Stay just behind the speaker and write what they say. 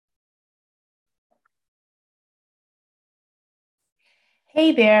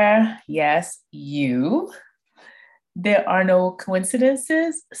Hey there. Yes, you. There are no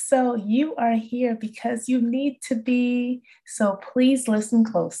coincidences. So you are here because you need to be. So please listen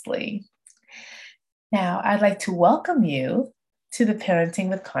closely. Now, I'd like to welcome you to the Parenting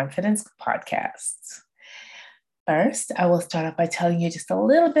with Confidence podcast. First, I will start off by telling you just a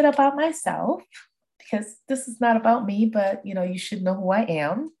little bit about myself because this is not about me, but you should know who I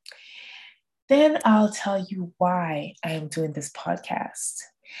am. Then I'll tell you why I am doing this podcast.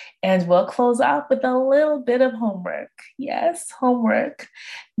 And we'll close off with a little bit of homework. Yes, homework.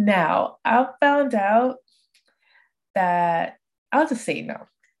 Now, I found out that I'll just say no.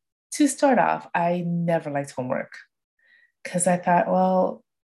 To start off, I never liked homework because I thought, well,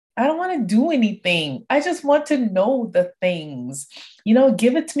 I don't want to do anything. I just want to know the things.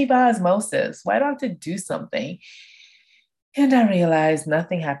 Give it to me by osmosis. Why do I have to do something? And I realized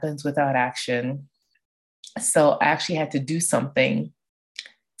nothing happens without action. So I actually had to do something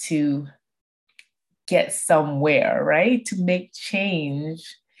to get somewhere, right? To make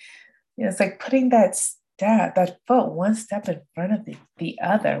change. It's like putting that foot one step in front of the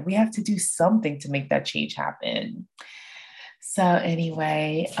other. We have to do something to make that change happen. So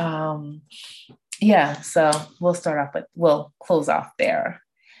anyway, yeah, so we'll close off there.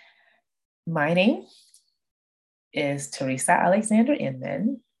 My name is Teresa Alexander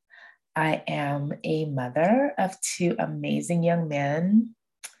Inman. I am a mother of two amazing young men.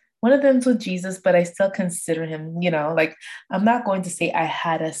 One of them's with Jesus, but I still consider him, like I'm not going to say I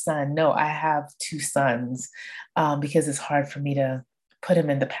had a son. No, I have two sons because it's hard for me to put him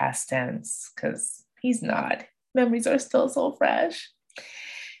in the past tense because he's not. Memories are still so fresh.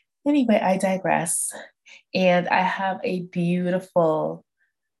 Anyway, I digress. And I have a beautiful,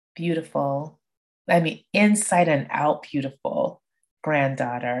 beautiful, inside and out beautiful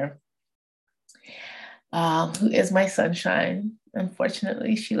granddaughter who is my sunshine.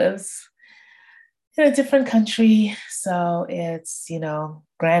 Unfortunately, she lives in a different country. So it's,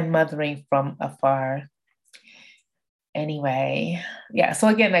 grandmothering from afar. Anyway, yeah. So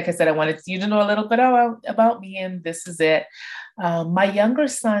again, like I said, I wanted you to know a little bit about me, and this is it. My younger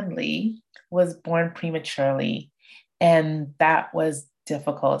son, Lee, was born prematurely, and that was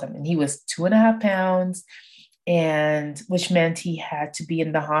difficult. I mean, he was 2.5 pounds, and which meant he had to be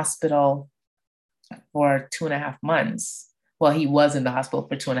in the hospital for 2.5 months. Well, he was in the hospital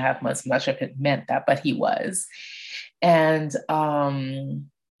for 2.5 months. I'm not sure if it meant that, but he was. And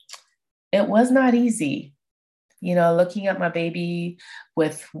it was not easy, looking at my baby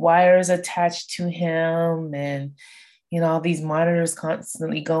with wires attached to him and, all these monitors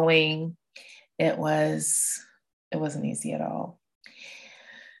constantly going. It was, it wasn't easy at all.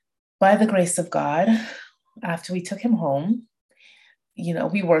 By the grace of God, after we took him home,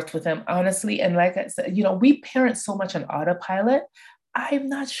 we worked with him honestly. And like I said, we parent so much on autopilot. I'm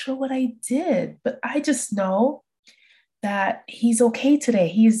not sure what I did, but I just know that he's okay today.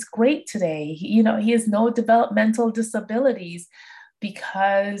 He's great today. He has no developmental disabilities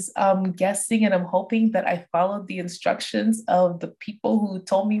because I'm guessing and I'm hoping that I followed the instructions of the people who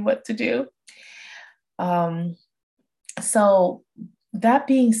told me what to do. Um, so that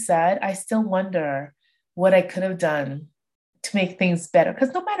being said, I still wonder what I could have done to make things better.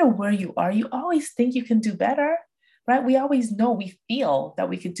 Because no matter where you are, you always think you can do better, right? We always know, we feel that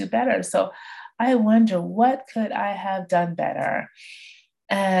we could do better. So I wonder, what could I have done better?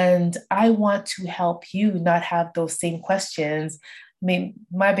 And I want to help you not have those same questions. I mean,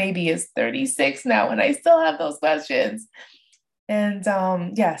 my baby is 36 now, and I still have those questions. And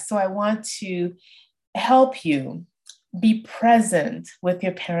yeah, so I want to help you be present with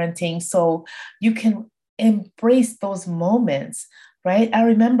your parenting so you can embrace those moments, right? I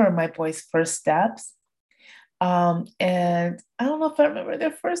remember my boys' first steps. And I don't know if I remember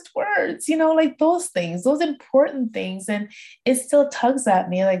their first words, like those things, those important things. And it still tugs at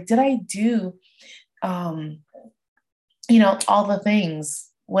me like, did I do, um, all the things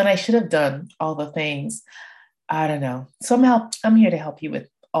when I should have done all the things? I don't know. Somehow I'm here to help you with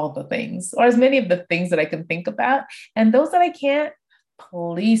all the things, or as many of the things that I can think about. And those that I can't,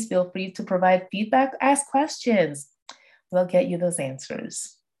 please feel free to provide feedback, ask questions. We'll get you those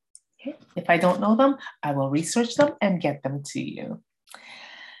answers. Okay? If I don't know them, I will research them and get them to you.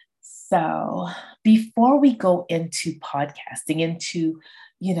 So before we go into podcasting, into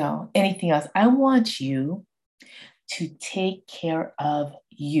anything else, I want you to take care of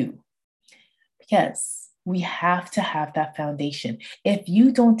you because we have to have that foundation. If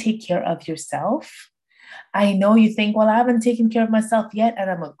you don't take care of yourself, I know you think, well, I haven't taken care of myself yet, and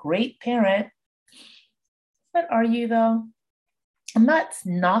I'm a great parent. But are you though? I'm not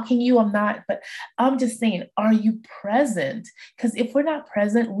knocking you, I'm not, but I'm just saying, are you present? Because if we're not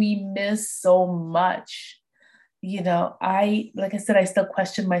present, we miss so much. Like I said, I still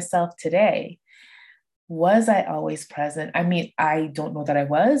question myself today. Was I always present? I mean, I don't know that I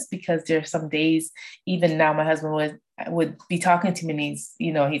was, because there are some days, even now, my husband would be talking to me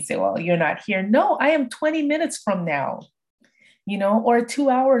and he'd say, well, you're not here. No, I am 20 minutes from now, or 2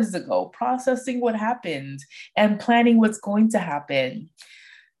 hours ago, processing what happened and planning what's going to happen.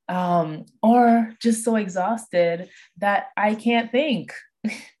 Or just so exhausted that I can't think.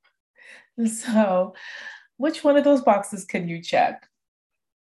 So, which one of those boxes can you check?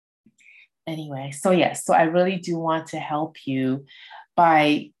 Anyway, so yes, so I really do want to help you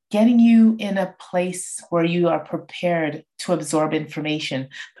by getting you in a place where you are prepared to absorb information,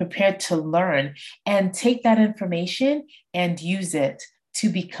 prepared to learn, and take that information and use it to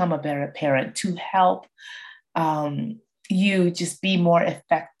become a better parent, to help you just be more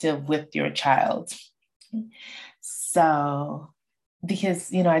effective with your child. So,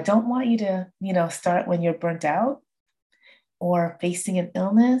 because, I don't want you to, start when you're burnt out or facing an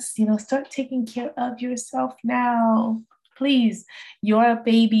illness, start taking care of yourself now. Please, your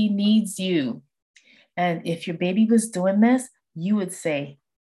baby needs you. And if your baby was doing this, you would say,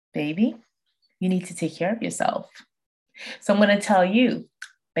 baby, you need to take care of yourself. So I'm going to tell you,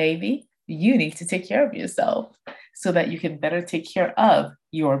 baby, you need to take care of yourself so that you can better take care of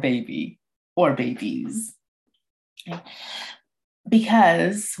your baby or babies. Okay.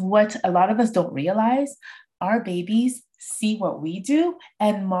 Because what a lot of us don't realize, our babies see what we do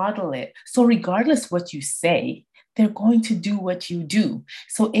and model it. So regardless what you say, they're going to do what you do.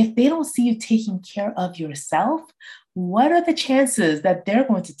 So if they don't see you taking care of yourself, what are the chances that they're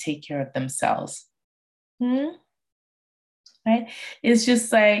going to take care of themselves? Right? It's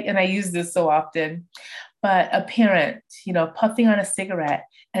just like, and I use this so often, but a parent, puffing on a cigarette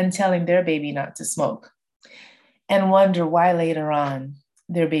and telling their baby not to smoke and wonder why later on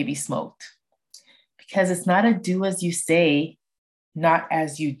their baby smoked. Because it's not a do as you say, not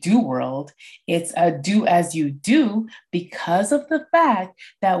as you do world. It's a do as you do, because of the fact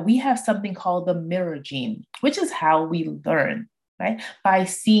that we have something called the mirror gene, which is how we learn, right? By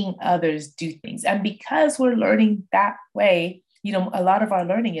seeing others do things. And because we're learning that way, a lot of our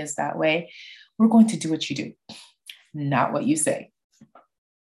learning is that way, we're going to do what you do, not what you say.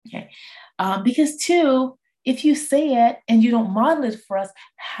 Okay. Because two, if you say it and you don't model it for us,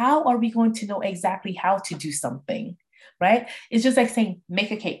 how are we going to know exactly how to do something? Right? It's just like saying,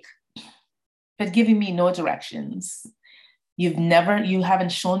 make a cake, but giving me no directions. You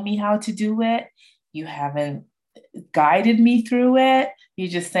haven't shown me how to do it. You haven't guided me through it. You're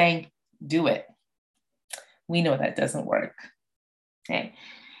just saying, do it. We know that doesn't work. Okay.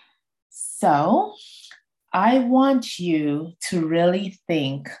 So I want you to really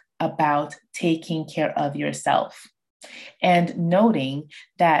think about taking care of yourself and noting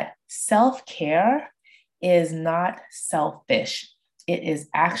that self-care is not selfish. It is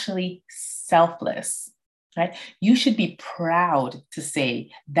actually selfless, right? You should be proud to say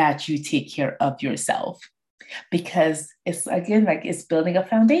that you take care of yourself, because it's, again, like it's building a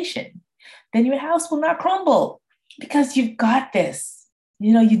foundation. Then your house will not crumble because you've got this.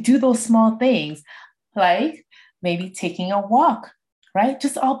 You do those small things, like maybe taking a walk, right?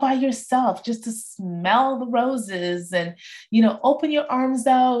 Just all by yourself, just to smell the roses and, open your arms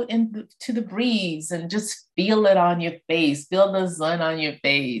out to the breeze and just feel it on your face, feel the sun on your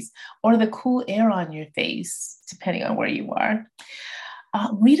face or the cool air on your face, depending on where you are.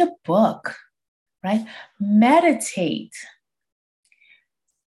 Read a book, right? Meditate.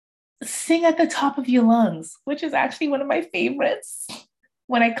 Sing at the top of your lungs, which is actually one of my favorites.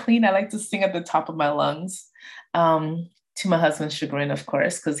 When I clean, I like to sing at the top of my lungs. To my husband's chagrin, of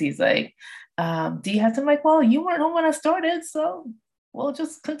course, because he's like, do you have to? I'm like, well, you weren't home when I started, so we'll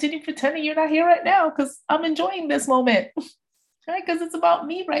just continue pretending you're not here right now because I'm enjoying this moment, right? Because it's about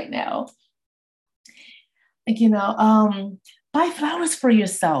me right now. Like, buy flowers for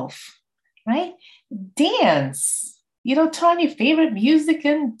yourself, right? Dance, turn on your favorite music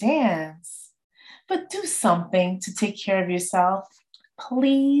and dance, but do something to take care of yourself,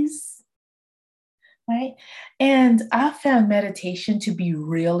 please. Right? And I found meditation to be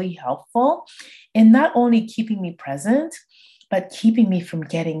really helpful in not only keeping me present, but keeping me from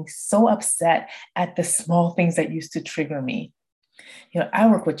getting so upset at the small things that used to trigger me. I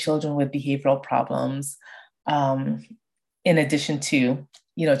work with children with behavioral problems, in addition to,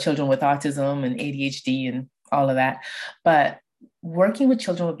 children with autism and ADHD and all of that. But working with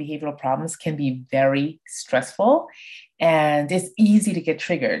children with behavioral problems can be very stressful, and it's easy to get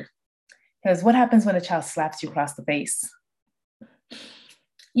triggered. Because what happens when a child slaps you across the face?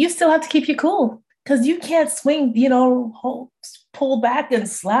 You still have to keep you cool because you can't swing, pull back and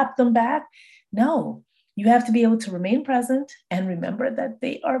slap them back. No, you have to be able to remain present and remember that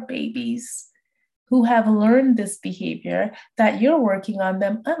they are babies who have learned this behavior that you're working on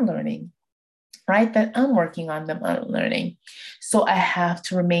them unlearning, right? That I'm working on them unlearning. So I have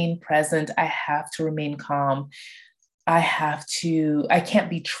to remain present. I have to remain calm. I can't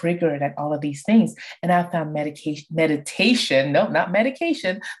be triggered at all of these things. And I found meditation, no, not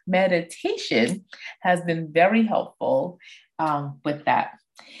medication, meditation has been very helpful with that.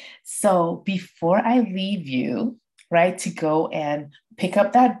 So before I leave you, right, to go and pick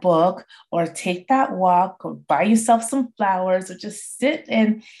up that book or take that walk or buy yourself some flowers or just sit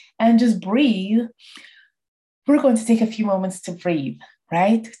and just breathe, we're going to take a few moments to breathe,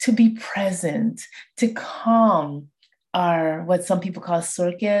 right? To be present, to calm our, what some people call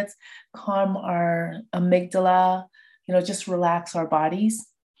circuits, calm our amygdala, just relax our bodies.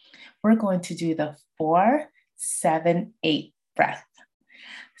 We're going to do the 4-7-8 breath.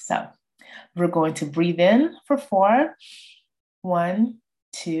 So we're going to breathe in for 4. 1,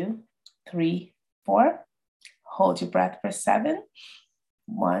 2, 3, 4. Hold your breath for 7.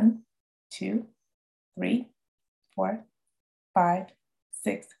 1, 2, 3, 4, 5,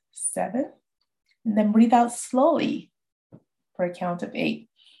 6, 7. And then breathe out slowly for a count of 8.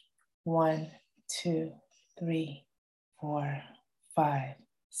 1, 2, 3, 4, 5,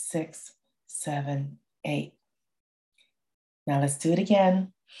 6, 7, 8. Now let's do it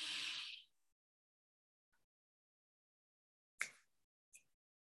again.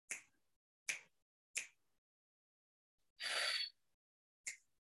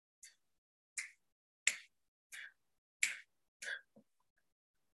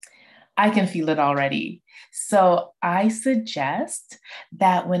 I can feel it already. So I suggest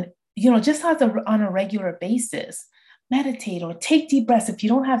that when, just on a regular basis, meditate or take deep breaths if you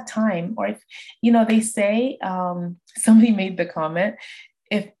don't have time. Or if, they say, somebody made the comment,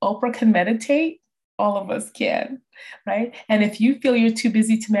 if Oprah can meditate, all of us can, right? And if you feel you're too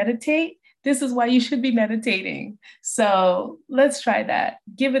busy to meditate, this is why you should be meditating. So let's try that.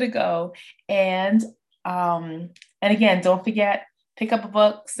 Give it a go. And again, don't forget, pick up a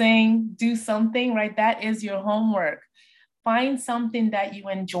book, sing, do something, right? That is your homework. Find something that you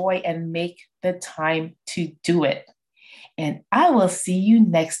enjoy and make the time to do it. And I will see you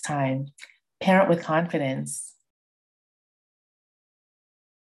next time. Parent with confidence.